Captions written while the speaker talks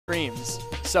streams.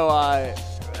 So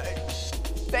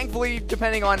thankfully,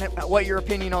 depending on what your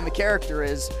opinion on the character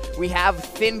is, we have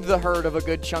thinned the herd of a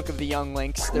good chunk of the young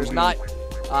links. There's not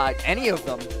any of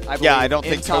them, I believe, I don't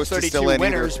think top Toast 32 is still in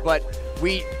winners, either.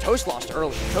 but Toast lost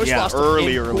early. Toast lost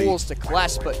early. pools to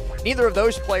Kless, but neither of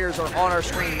those players are on our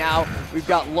screen now. We've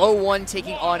got Loe1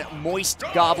 taking on Moist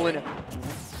Goblin.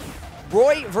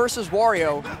 Roy versus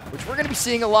Wario, which we're going to be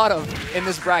seeing a lot of in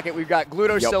this bracket. We've got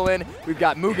Gluto still in, we've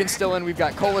got Mugen still in, we've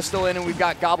got Cola still in, and we've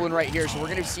got Goblin right here. So we're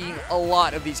going to be seeing a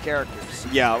lot of these characters.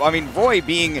 Yeah, I mean, Roy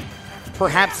being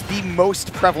perhaps the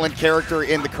most prevalent character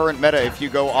in the current meta if you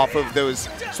go off of those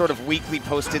sort of weekly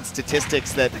posted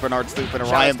statistics that Bernard Sloop and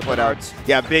Orion put out.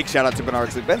 Yeah, big shout out to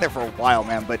Bernard Sloop. Been there for a while,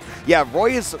 man. But yeah,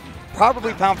 Roy is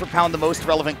probably pound for pound the most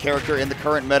relevant character in the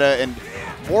current meta, and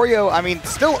Wario, I mean,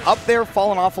 still up there,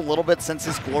 fallen off a little bit since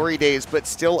his glory days, but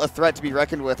still a threat to be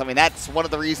reckoned with. I mean, that's one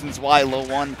of the reasons why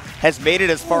Loe1 has made it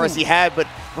as far as he had, but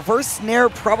reverse snare,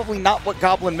 probably not what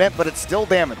Goblin meant, but it's still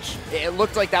damage. It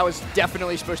looked like that was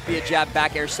definitely supposed to be a jab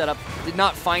back air setup. Did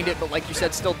not find it, but like you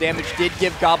said, still damage. Did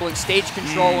give Goblin stage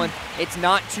control, and it's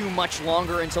not too much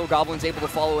longer until Goblin's able to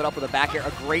follow it up with a back air.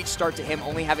 A great start to him,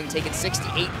 only having taken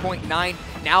 68.9.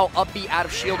 Now up B out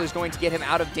of shield is going to get him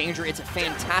out of danger. It's a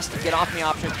fantastic get off me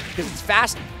option because it's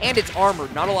fast and it's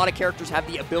armored. Not a lot of characters have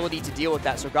the ability to deal with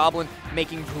that, so Goblin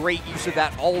making great use of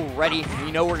that already.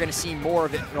 We know we're going to see more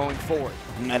of it going forward.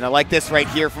 And I like this right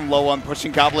here from Loe1,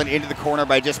 pushing Goblin into the corner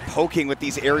by just poking with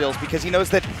these aerials because he knows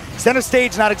that center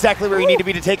stage not exactly where you need to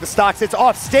be to take the stocks. It's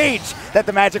off stage that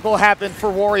the magic will happen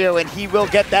for Wario, and he will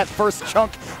get that first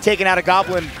chunk taken out of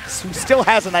Goblin, who still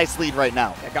has a nice lead right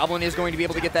now. Yeah, Goblin is going to be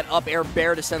able to get that up air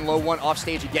bear to send Loe1 off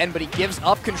stage again, but he gives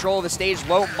up control of the stage.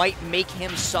 Loe might make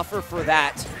him suffer for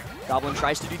that. Goblin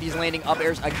tries to do these landing up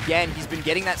airs again. He's been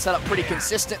getting that set up pretty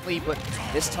consistently, but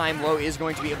this time Loe is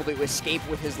going to be able to escape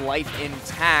with his life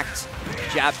intact.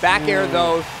 Jab back air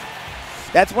though.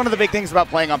 That's one of the big things about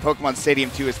playing on Pokemon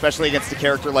Stadium 2, especially against a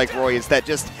character like Roy, is that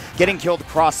just getting killed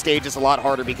cross stage is a lot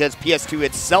harder because PS2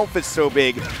 itself is so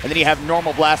big, and then you have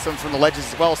normal blast zones from the ledges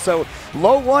as well. So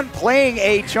Loe1 playing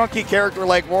a chunky character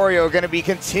like Wario going to be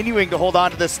continuing to hold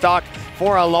on to this stock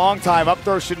for a long time. Up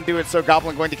throw shouldn't do it, so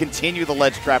Goblin going to continue the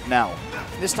ledge trap now.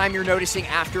 This time you're noticing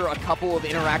after a couple of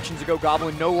interactions ago,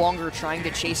 Goblin no longer trying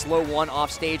to chase Loe1 off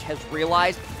stage, has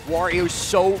realized Wario's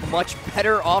so much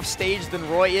better off stage than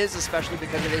Roy is, especially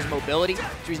because of his mobility. So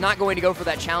he's not going to go for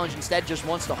that challenge, instead just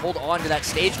wants to hold on to that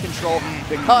stage control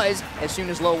because as soon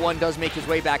as Loe1 does make his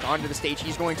way back onto the stage,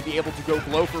 he's going to be able to go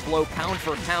blow for blow, pound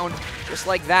for pound, just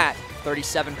like that.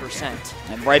 37%.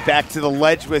 And right back to the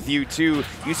ledge with you too,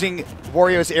 using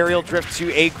Wario's aerial drift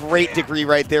to a great degree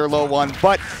right there, Loe1,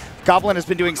 but Goblin has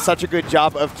been doing such a good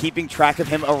job of keeping track of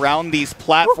him around these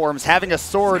platforms. Having a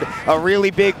sword, a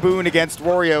really big boon against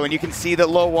Wario, and you can see that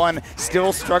Loe1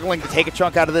 still struggling to take a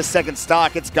chunk out of this second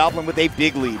stock. It's Goblin with a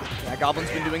big lead. Yeah, Goblin's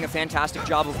been doing a fantastic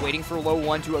job of waiting for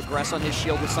Loe1 to aggress on his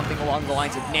shield with something along the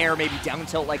lines of Nair, maybe down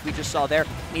tilt like we just saw there,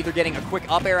 and either getting a quick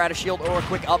up air out of shield or a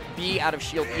quick up B out of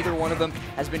shield. Either one of them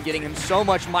has been getting him so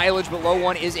much mileage, but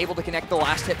Loe1 is able to connect the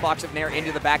last hitbox of Nair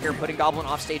into the back air, putting Goblin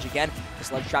off stage again.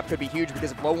 This ledge trap could be huge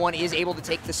because if Loe1 is able to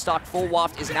take the stock, full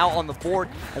waft is now on the board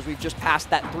as we've just passed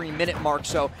that 3-minute mark.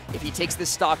 So if he takes this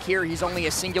stock here, he's only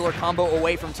a singular combo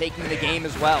away from taking the game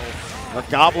as well. But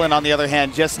Goblin, on the other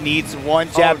hand, just needs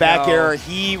one jab back air.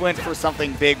 He went for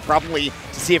something big, probably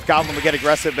to see if Goblin would get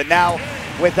aggressive. But now,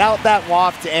 without that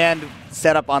waft and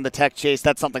setup on the tech chase,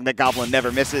 that's something that Goblin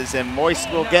never misses. And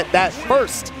Moist will get that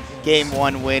first Game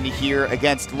 1 win here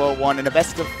against Loe1 in a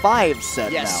best-of-5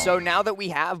 set Yes, now. so now that we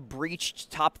have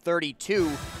breached top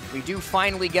 32, we do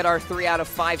finally get our 3 out of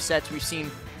 5 sets. We've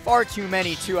seen far too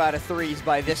many 2 out of 3s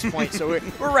by this point, so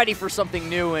we're ready for something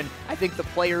new, and I think the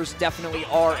players definitely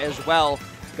are as well.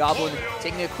 Goblin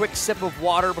taking a quick sip of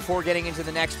water before getting into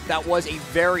the next. That was a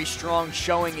very strong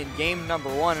showing in game number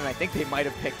 1, and I think they might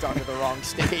have picked onto the wrong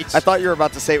stage. I thought you were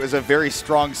about to say it was a very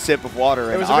strong sip of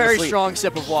water. It was a very strong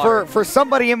sip of water. For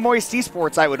somebody in Moist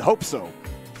Esports, I would hope so.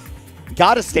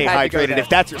 Gotta stay hydrated if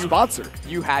that's your sponsor.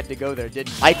 You had to go there,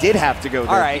 didn't you? I did have to go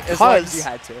there. All right, as long as you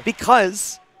had to.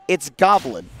 Because it's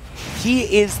Goblin.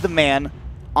 He is the man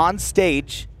on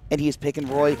stage, and he is picking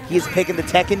Roy. He is picking the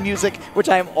Tekken music, which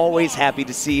I am always happy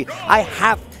to see. I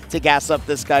have to gas up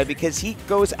this guy because he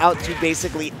goes out to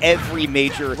basically every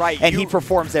major, and he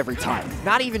performs every time.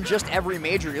 Not even just every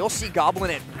major. You'll see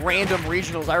Goblin at random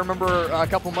regionals. I remember a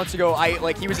couple months ago,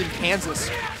 he was in Kansas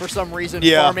for some reason,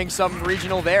 farming some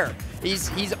regional there.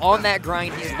 He's on that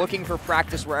grind. He's looking for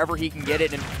practice wherever he can get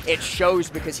it, and it shows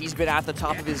because he's been at the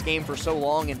top of his game for so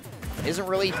long and isn't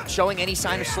really showing any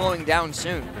sign of slowing down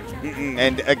soon.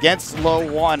 And against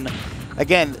Loe1,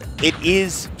 again, it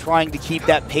is trying to keep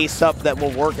that pace up that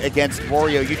will work against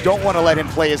Wario. You don't want to let him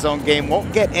play his own game.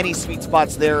 Won't get any sweet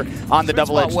spots there on the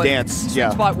double-edged dance.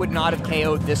 Sweet spot would not have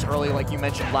KO'd this early, like you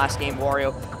mentioned last game.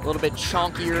 Wario a little bit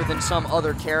chonkier than some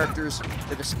other characters,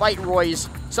 but despite Roy's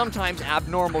sometimes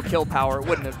abnormal kill power, it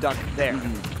wouldn't have done it there.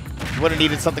 Would have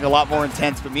needed something a lot more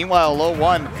intense, but meanwhile,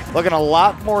 Loe1 looking a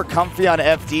lot more comfy on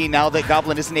FD now that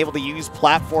Goblin isn't able to use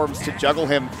platforms to juggle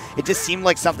him. It just seemed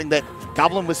like something that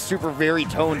Goblin was very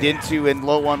toned into, and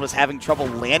Loe1 was having trouble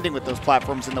landing with those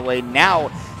platforms in the way.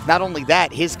 Now, not only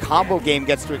that, his combo game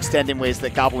gets to extend in ways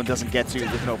that Goblin doesn't get to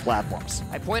with no platforms.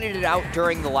 I pointed it out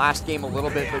during the last game a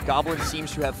little bit, but Goblin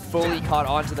seems to have fully caught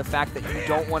on to the fact that you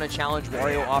don't want to challenge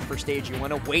Wario off for stage. You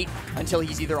want to wait until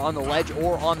he's either on the ledge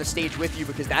or on the stage with you,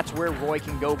 because that's where Roy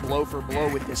can go blow for blow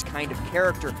with this kind of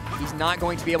character. He's not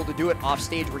going to be able to do it off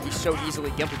stage where he's so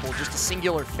easily gimpable. Just a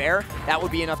singular fair, that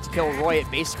would be enough to kill Roy at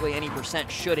basically any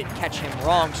percent should it catch him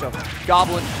wrong. So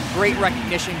Goblin, great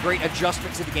recognition, great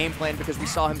adjustment to the game plan, because we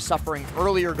saw him suffering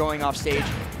earlier going off stage.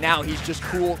 Now he's just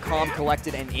cool, calm,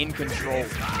 collected, and in control.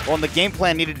 Well, and the game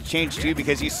plan needed to change too,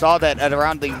 because you saw that at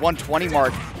around the 120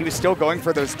 mark, he was still going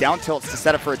for those down tilts to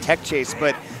set up for a tech chase,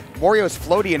 but Wario is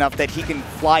floaty enough that he can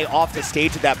fly off the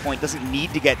stage at that point, doesn't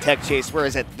need to get tech chase,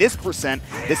 whereas at this percent,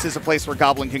 this is a place where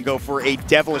Goblin can go for a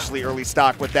devilishly early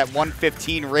stock with that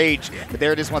 115 rage. But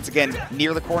there it is once again,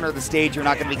 near the corner of the stage. You're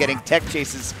not going to be getting tech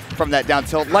chases from that down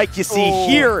tilt like you see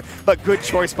here, but good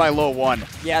choice by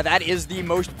Loe1. Yeah, that is the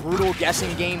most brutal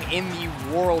guessing game in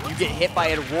the world. You get hit by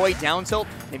a Roy down tilt,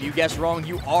 if you guess wrong,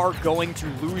 you are going to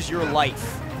lose your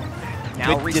life.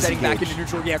 Now resetting back into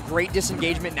neutral. Yeah, great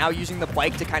disengagement. Now using the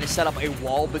bike to kind of set up a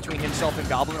wall between himself and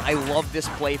Goblin. I love this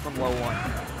play from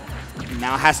Loe1.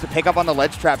 Now has to pick up on the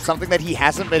ledge trap, something that he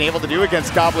hasn't been able to do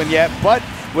against Goblin yet, but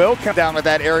will come down with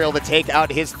that aerial to take out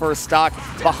his first stock.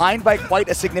 Behind by quite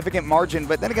a significant margin,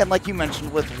 but then again, like you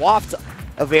mentioned, with Waft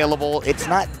available, it's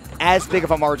not as big of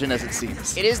a margin as it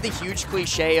seems. It is the huge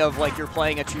cliche of like you're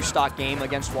playing a two-stock game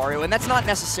against Wario, and that's not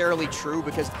necessarily true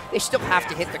because they still have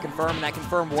to hit the confirm, and that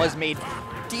confirm was made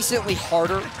decently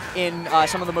harder in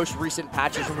some of the most recent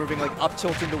patches, removing like up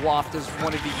tilt into Waft as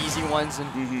one of the easy ones.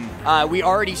 And we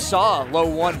already saw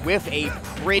Loe1 with a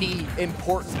pretty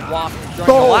important Waft during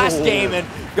the last game, and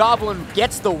Goblin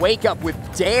gets the wake up with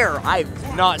Dare.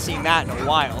 I've not seen that in a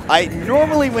while.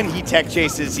 Normally when he tech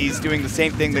chases, he's doing the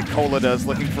same thing that Cola does,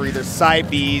 looking for either side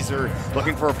Bs or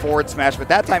looking for a forward smash. But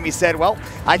that time he said, well,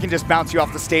 I can just bounce you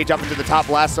off the stage up into the top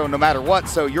lasso no matter what,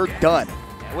 so you're done.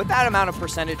 With that amount of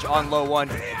percentage on Loe1,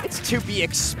 it's to be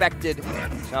expected.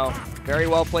 So, very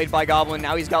well played by Goblin.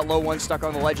 Now he's got Loe1 stuck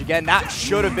on the ledge again. That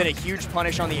should have been a huge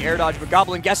punish on the air dodge, but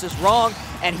Goblin guesses wrong,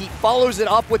 and he follows it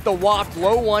up with the Waft.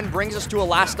 Loe1 brings us to a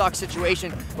last stock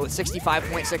situation, but with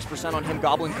 65.6% on him,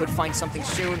 Goblin could find something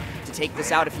soon to take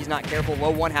this out if he's not careful.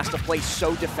 Loe1 has to play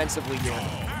so defensively here.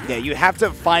 Yeah, you have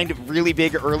to find really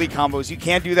big early combos. You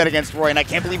can't do that against Roy, and I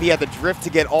can't believe he had the drift to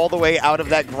get all the way out of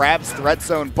that grabs threat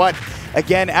zone. But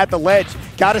again, at the ledge,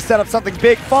 got to set up something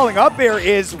big. Falling up air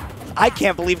is, I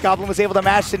can't believe Goblin was able to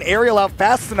mash an aerial out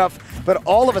fast enough, but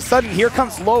all of a sudden, here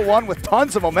comes Loe1 with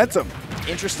tons of momentum.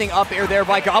 Interesting up air there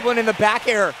by Goblin, in the back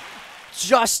air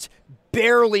just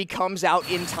barely comes out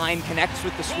in time, connects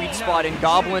with the sweet spot, and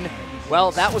Goblin,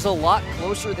 well, that was a lot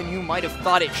closer than you might have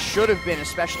thought it should have been,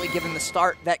 especially given the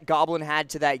start that Goblin had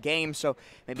to that game. So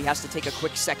maybe he has to take a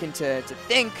quick second to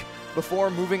think before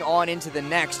moving on into the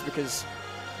next, because,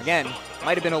 again,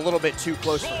 might have been a little bit too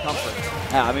close for comfort.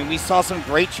 Yeah, I mean, we saw some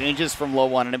great changes from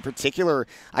Loe1, and in particular,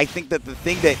 I think that the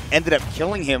thing that ended up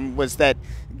killing him was that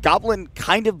Goblin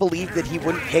kind of believed that he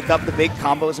wouldn't pick up the big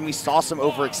combos, and we saw some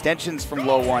overextensions from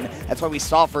Loe1. That's why we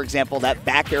saw, for example, that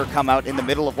back air come out in the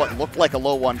middle of what looked like a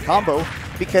Loe1 combo,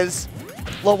 because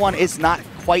Loe1 is not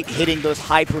quite hitting those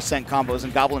high percent combos,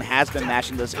 and Goblin has been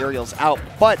mashing those aerials out.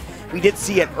 But we did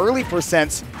see at early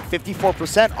percents,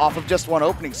 54% off of just one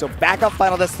opening. So back up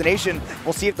Final Destination,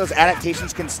 we'll see if those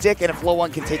adaptations can stick and if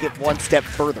Loe1 can take it one step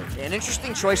further. An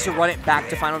interesting choice to run it back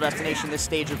to Final Destination this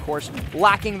stage, of course,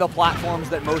 lacking the platforms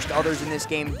that most others in this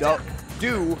game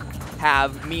do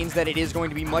have, means that it is going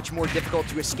to be much more difficult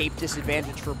to escape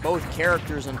disadvantage for both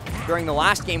characters. And during the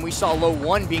last game, we saw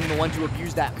Loe1 being the one to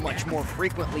abuse that much more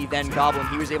frequently than Goblin.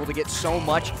 He was able to get so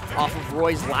much off of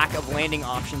Roy's lack of landing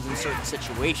options in certain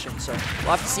situations. So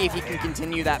we'll have to see if he can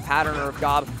continue that pattern, or if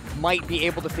Gob might be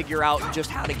able to figure out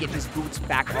just how to get his boots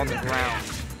back on the ground.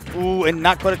 Ooh, and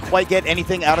not going to quite get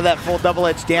anything out of that full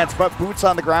double-edged dance, but boots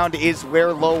on the ground is where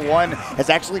Loe1 has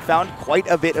actually found quite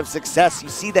a bit of success. You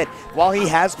see that while he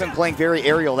has been playing very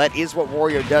aerial, that is what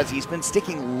Wario does. He's been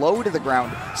sticking low to the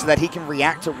ground so that he can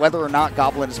react to whether or not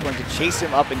Goblin is going to chase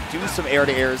him up and do some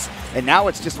air-to-airs. And now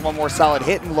it's just one more solid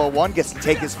hit, and Loe1 gets to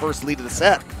take his first lead of the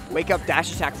set. Wake-up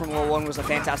dash attack from Loe1 was a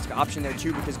fantastic option there,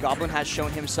 too, because Goblin has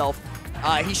shown himself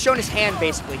he's shown his hand,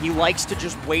 basically. He likes to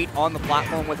just wait on the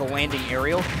platform with a landing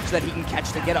aerial so that he can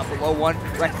catch the get up. But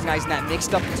Loe1, recognizing that,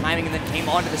 mixed up the timing and then came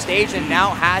onto the stage and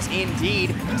now has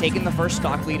indeed taken the first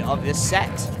stock lead of this set.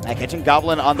 Catching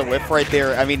Goblin on the whiff right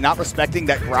there. I mean, not respecting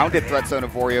that grounded threat zone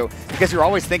of Wario, because you're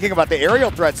always thinking about the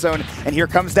aerial threat zone, and here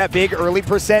comes that big early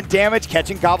percent damage,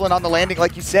 catching Goblin on the landing.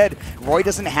 Like you said, Roy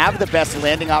doesn't have the best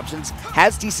landing options,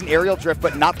 has decent aerial drift,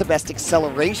 but not the best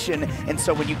acceleration, and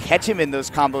so when you catch him in those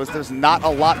combos, there's not a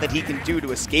lot that he can do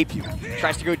to escape you.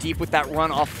 Tries to go deep with that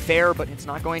run off fair, but it's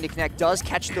not going to connect. Does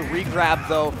catch the re-grab,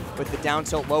 though, with the down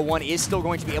tilt. Loe1 is still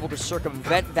going to be able to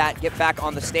circumvent that, get back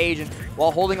on the stage, and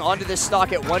while holding onto this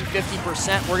stock at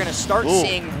 150%, we're going to start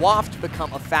seeing Waft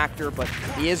become a factor, but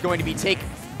he is going to be taken.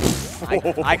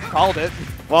 I called it.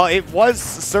 Well, it was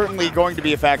certainly going to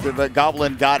be a factor, but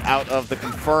Goblin got out of the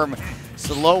confirm.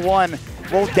 So Loe1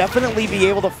 will definitely be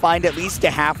able to find at least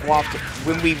a half waft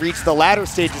when we reach the latter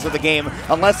stages of the game,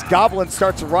 unless Goblin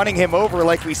starts running him over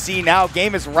like we see now.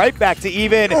 Game is right back to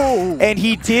even, and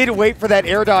he did wait for that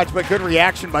air dodge, but good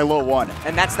reaction by Loe1.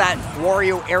 And that's that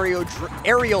Wario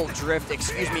aerial drift,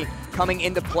 coming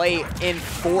into play in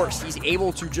force. He's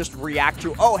able to just react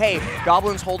to, oh, hey,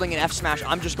 Goblin's holding an F smash.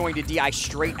 I'm just going to DI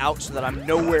straight out so that I'm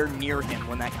nowhere near him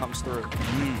when that comes through.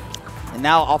 And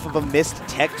now off of a missed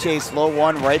tech chase,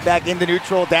 Loe1 right back into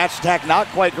neutral. Dash attack not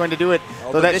quite going to do it.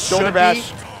 Oh, so that shoulder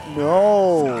bash,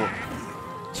 no.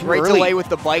 Great delay with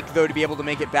the bike, though, to be able to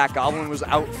make it back. Goblin was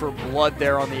out for blood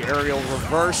there on the aerial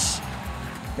reverse.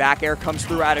 Back air comes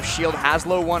through out of shield, has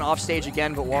Loe1 off stage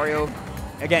again, but Wario,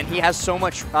 again, he has so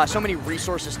many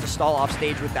resources to stall off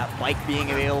stage with that bike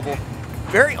being available.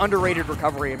 Very underrated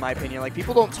recovery, in my opinion. Like,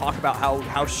 people don't talk about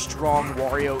how strong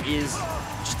Wario is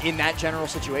just in that general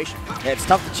situation. Yeah, it's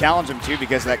tough to challenge him, too,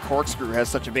 because that corkscrew has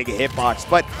such a big hitbox,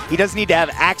 but he does need to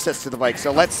have access to the bike.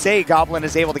 So let's say Goblin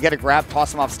is able to get a grab,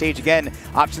 toss him off stage again.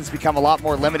 Options become a lot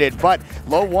more limited, but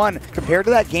Loe1, compared to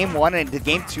that game 1 and to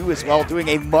game 2 as well, doing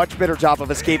a much better job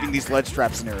of escaping these ledge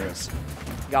trap scenarios.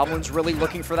 Goblin's really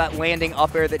looking for that landing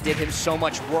up air that did him so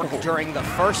much work during the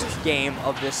first game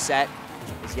of this set.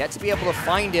 He's yet to be able to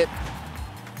find it.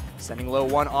 Sending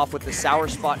Loe1 off with the sour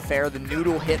spot fair, the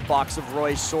noodle hitbox of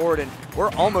Roy's sword, and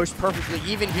we're almost perfectly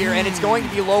even here, and it's going to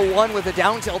be Loe1 with a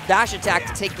down tilt dash attack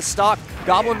to take the stock.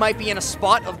 Goblin might be in a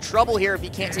spot of trouble here if he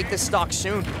can't take this stock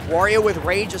soon. Wario with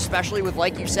rage, especially with,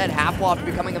 like you said, half waft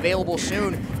becoming available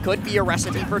soon, could be a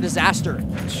recipe for disaster.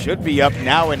 Should be up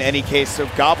now in any case, so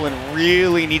Goblin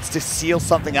really needs to seal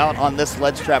something out on this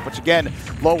ledge trap, which again,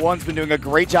 Loe1's been doing a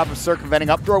great job of circumventing.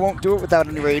 Up throw won't do it without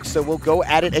any rage, so we'll go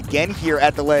at it again here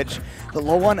at the ledge. The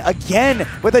Loe1 again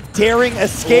with a daring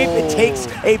escape. It takes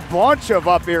a bunch of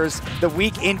up airs. The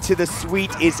weak into the sweet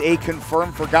is a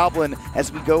confirm for Goblin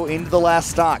as we go into the last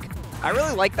stock. I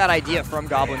really like that idea from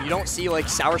Goblin. You don't see like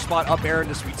sour spot up air and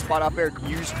the sweet spot up air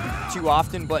used too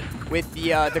often, but with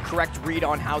the correct read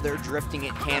on how they're drifting,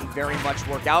 it can very much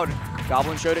work out.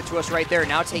 Goblin showed it to us right there.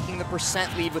 Now taking the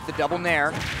percent lead with the double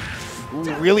nair.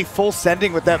 Ooh, really full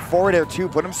sending with that forward air too.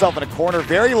 Put himself in a corner.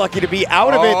 Very lucky to be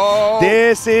out of it.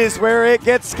 This is where it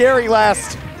gets scary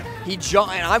last. He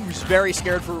jumped, and I was very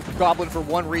scared for Goblin for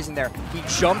one reason there. He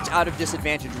jumped out of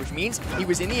disadvantage, which means he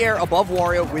was in the air above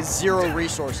Wario with 0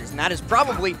 resources, and that is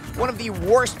probably one of the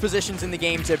worst positions in the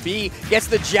game to be. Gets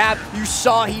the jab. You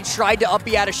saw he tried to up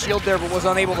B out of shield there, but was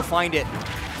unable to find it.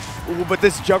 Ooh, but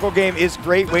this juggle game is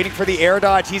great, waiting for the air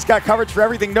dodge. He's got coverage for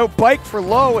everything. No bike for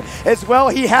Loe as well.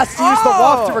 He has to use the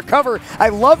waft to recover. I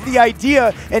love the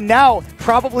idea, and now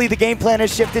probably the game plan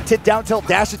has shifted to down tilt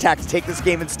dash attack to take this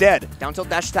game instead. Down tilt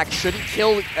dash attack shouldn't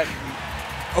kill.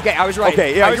 Okay, I was right.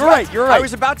 Okay, yeah, you're right. I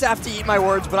was about to have to eat my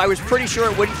words, but I was pretty sure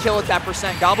it wouldn't kill at that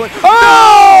percent. Goblin.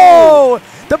 Oh!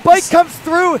 The bike comes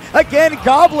through. Again,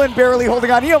 Goblin barely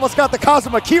holding on. He almost got the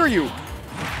Kazuma Kiryu.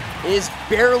 Is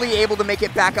barely able to make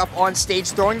it back up on stage,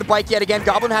 throwing the bike yet again.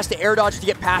 Goblin has to air dodge to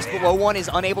get past, but Loe1 is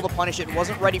unable to punish it and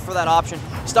wasn't ready for that option.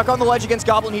 Stuck on the ledge against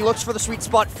Goblin, he looks for the sweet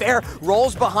spot. Fair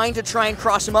rolls behind to try and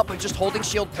cross him up, but just holding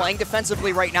shield, playing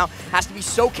defensively right now. Has to be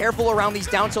so careful around these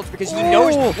down tilts because he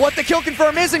knows what the kill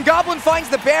confirm is, and Goblin finds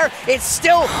the bear. It's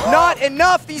still not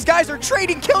enough. These guys are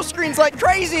trading kill screens like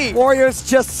crazy. Wario's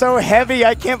just so heavy.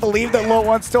 I can't believe that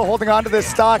Loe1's still holding on to this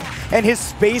stock, and his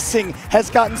spacing has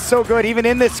gotten so good even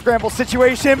in this scramble situation.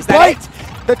 Bite!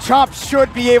 The Chomp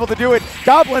should be able to do it.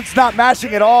 Goblin's not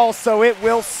mashing at all, so it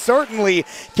will certainly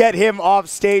get him off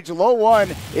stage.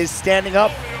 Loe1 is standing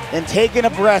up and taking a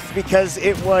breath because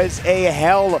it was a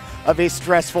hell of a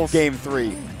stressful game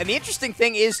 3. And the interesting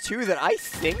thing is, too, that I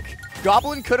think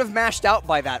Goblin could have mashed out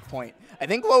by that point. I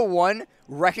think Loe1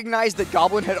 recognized that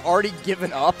Goblin had already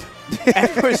given up and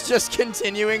was just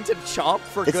continuing to chomp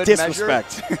for good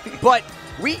disrespect. measure. But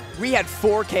we had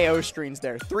 4 KO screens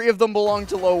there. 3 of them belonged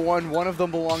to Loe1, 1 of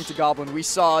them belonged to Goblin. We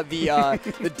saw the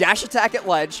the dash attack at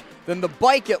ledge, then the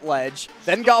bike at ledge,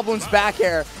 then Goblin's back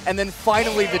air, and then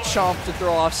finally the chomp to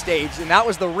throw off stage. And that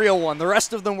was the real one. The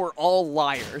rest of them were all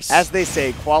liars. As they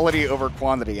say, quality over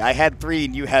quantity. I had 3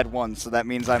 and you had 1, so that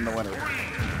means I'm the winner.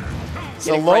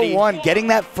 So Loe1 getting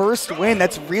that first win,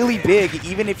 that's really big,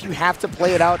 even if you have to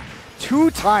play it out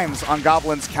 2 times on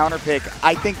Goblin's counter pick.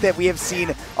 I think that we have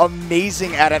seen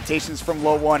amazing adaptations from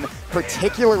Loe1,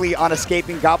 particularly on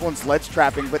escaping Goblin's ledge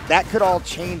trapping, but that could all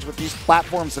change with these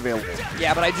platforms available.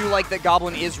 Yeah, but I do like that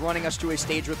Goblin is running us to a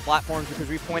stage with platforms because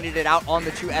we pointed it out on the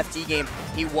 2FT game.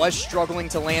 He was struggling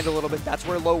to land a little bit. That's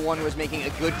where Loe1 was making a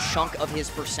good chunk of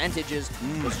his percentages,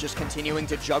 was just continuing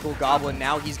to juggle Goblin.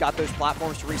 Now he's got those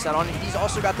platforms to reset on, and he's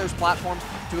also got those platforms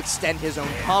to extend his own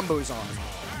combos on.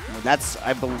 That's,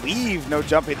 I believe, no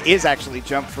jump. It is actually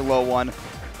jump for Loe1.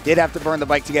 Did have to burn the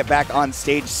bike to get back on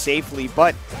stage safely,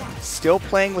 but still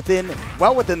playing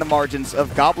well within the margins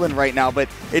of Goblin right now. But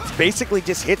it's basically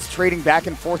just hits trading back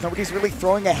and forth. Nobody's really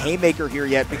throwing a haymaker here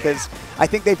yet because I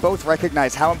think they both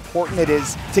recognize how important it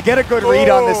is to get a good read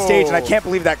on this stage, and I can't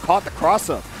believe that caught the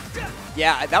cross-up.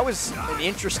 Yeah, that was an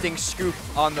interesting scoop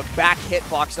on the back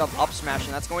hitbox of up smash,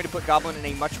 and that's going to put Goblin in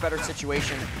a much better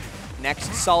situation.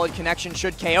 Next solid connection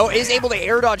should KO. Is able to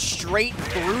air dodge straight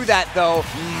through that, though.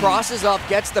 Crosses up,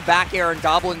 gets the back air, and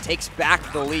Goblin takes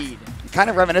back the lead. Kind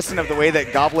of reminiscent of the way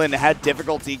that Goblin had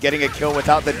difficulty getting a kill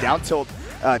without the down tilt.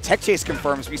 Tech Chase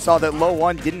confirms we saw that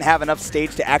Loe1 didn't have enough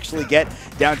stage to actually get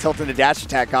down tilt into dash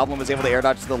attack. Goblin was able to air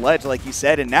dodge to the ledge, like you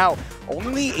said, and now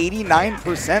only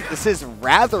 89%. This is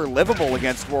rather livable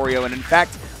against Wario, and in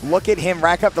fact, look at him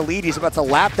rack up the lead. He's about to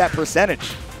lap that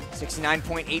percentage.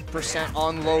 69.8%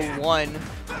 on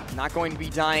Loe1. Not going to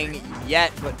be dying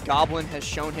yet, but Goblin has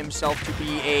shown himself to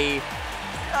be a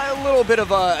little bit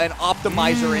of an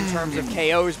optimizer in terms of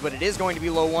KOs, but it is going to be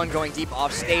Loe1 going deep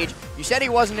off stage. You said he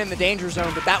wasn't in the danger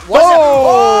zone, but that wasn't.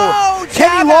 Oh!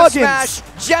 Kenny Loggins!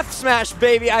 Smash! Jeff Smash,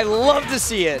 baby. I love to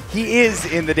see it. He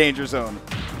is in the danger zone.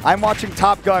 I'm watching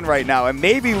Top Gun right now, and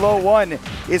maybe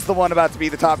Loe1 is the one about to be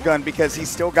the Top Gun because he's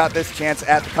still got this chance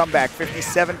at the comeback.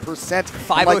 57%.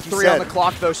 5:03 on the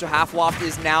clock, though, so Half Waft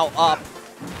is now up.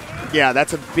 Yeah,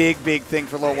 that's a big, big thing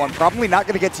for Loe1. Probably not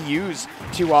going to get to use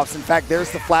 2 wafts. In fact, there's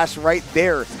the flash right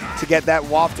there to get that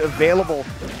waft available.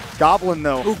 Goblin,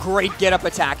 though. Ooh, great get-up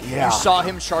attack. Yeah. You saw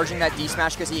him charging that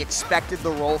D-smash because he expected the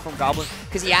roll from Goblin,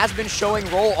 because he has been showing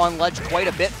roll on ledge quite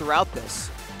a bit throughout this.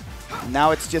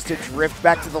 Now it's just a drift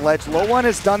back to the ledge. Loe1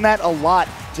 has done that a lot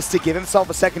just to give himself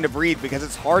a second to breathe because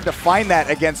it's hard to find that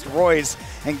against Roy's.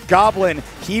 And Goblin,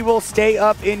 he will stay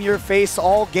up in your face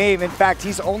all game. In fact,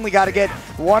 he's only got to get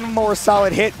one more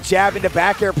solid hit. Jab into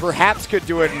back air perhaps could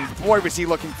do it. And boy, was he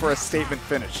looking for a statement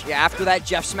finish. Yeah, after that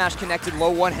Jeff Smash connected,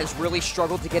 Loe1 has really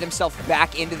struggled to get himself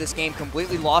back into this game.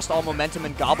 Completely lost all momentum,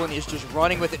 and Goblin is just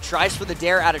running with it. Tries for the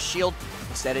dare out of shield.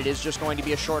 Instead, it is just going to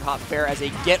be a short hop fair as a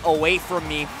get away from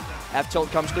me.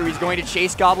 F-tilt comes through. He's going to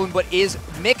chase Goblin, but is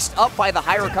mixed up by the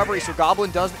high recovery, so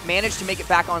Goblin does manage to make it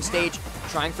back on stage,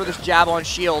 trying for this jab on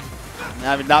shield.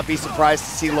 I would not be surprised to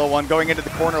see Loe1 going into the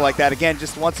corner like that. Again,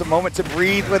 just wants a moment to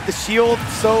breathe with the shield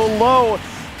so low.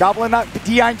 Goblin not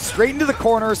DI'ing straight into the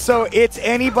corner, so it's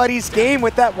anybody's game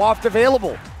with that waft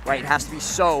available. Right, it has to be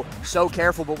so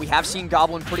careful, but we have seen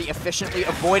Goblin pretty efficiently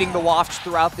avoiding the wafts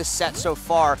throughout this set so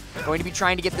far. Going to be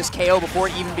trying to get this KO before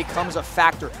it even becomes a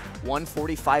factor.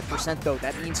 145% though,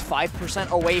 that means 5%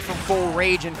 away from full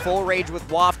rage, and full rage with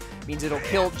waft means it'll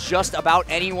kill just about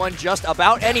anyone, just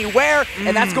about anywhere,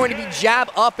 and that's going to be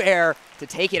jab up air to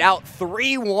take it out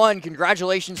 3-1.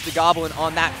 Congratulations to Goblin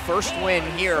on that first win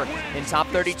here in Top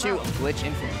 32 of Glitch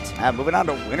Infinite. Moving on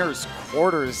to winners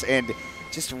quarters, and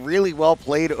just really well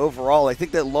played overall. I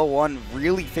think that Loe1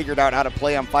 really figured out how to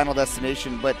play on Final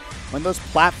Destination, but when those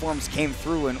platforms came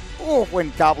through and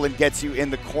when Goblin gets you in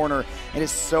the corner, it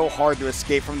is so hard to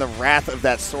escape from the wrath of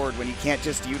that sword when you can't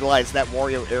just utilize that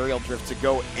Wario aerial drift to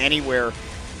go anywhere.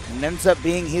 And it ends up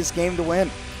being his game to win.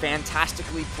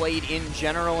 Fantastically played in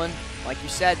general, and like you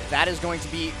said, that is going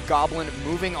to be Goblin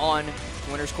moving on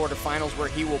to winners quarterfinals, where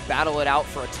he will battle it out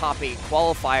for a top 8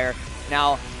 qualifier.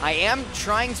 Now, I am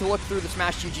trying to look through the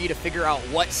Smash GG to figure out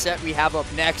what set we have up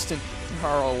next, and There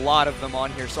are a lot of them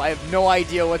on here, so I have no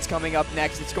idea what's coming up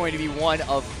next. It's going to be one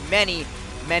of many,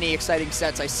 many exciting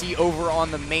sets I see over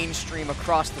on the main stream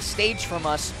across the stage from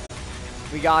us.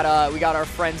 We got our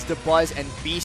friends DeBuzz and Beast